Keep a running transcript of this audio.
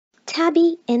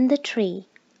Tabby in the tree.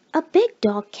 A big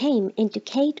dog came into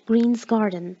Kate Green's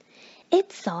garden.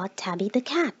 It saw Tabby the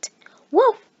cat.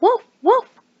 Woof, woof, woof!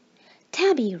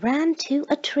 Tabby ran to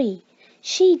a tree.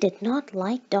 She did not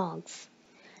like dogs.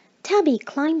 Tabby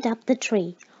climbed up the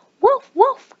tree. Woof,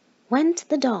 woof! Went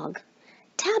the dog.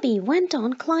 Tabby went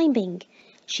on climbing.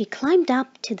 She climbed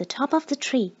up to the top of the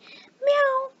tree.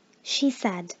 Meow, she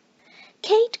said.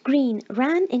 Kate Green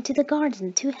ran into the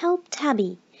garden to help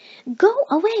Tabby. Go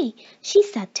away, she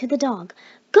said to the dog.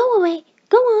 Go away,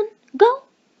 go on, go.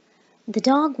 The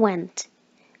dog went.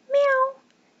 Meow,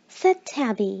 said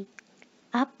Tabby,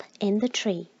 up in the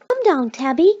tree. Come down,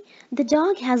 Tabby, the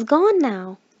dog has gone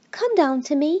now. Come down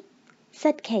to me,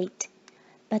 said Kate.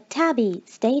 But Tabby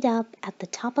stayed up at the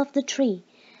top of the tree.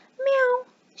 Meow,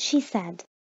 she said.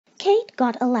 Kate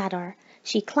got a ladder.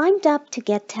 She climbed up to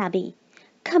get Tabby.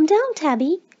 Come down,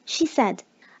 Tabby, she said.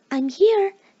 I'm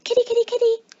here, kitty, kitty,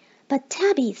 kitty. But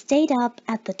Tabby stayed up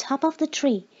at the top of the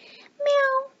tree.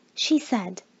 Meow, she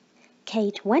said.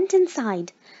 Kate went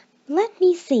inside. Let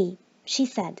me see, she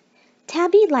said.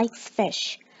 Tabby likes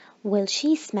fish. Will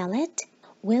she smell it?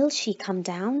 Will she come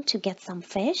down to get some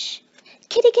fish?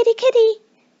 Kitty, kitty, kitty,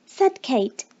 said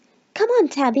Kate. Come on,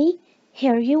 Tabby.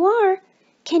 Here you are.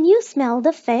 Can you smell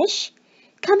the fish?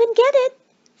 Come and get it,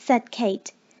 said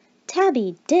Kate.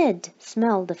 Tabby did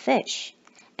smell the fish,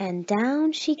 and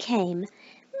down she came.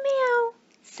 Meow,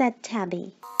 said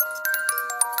Tabby.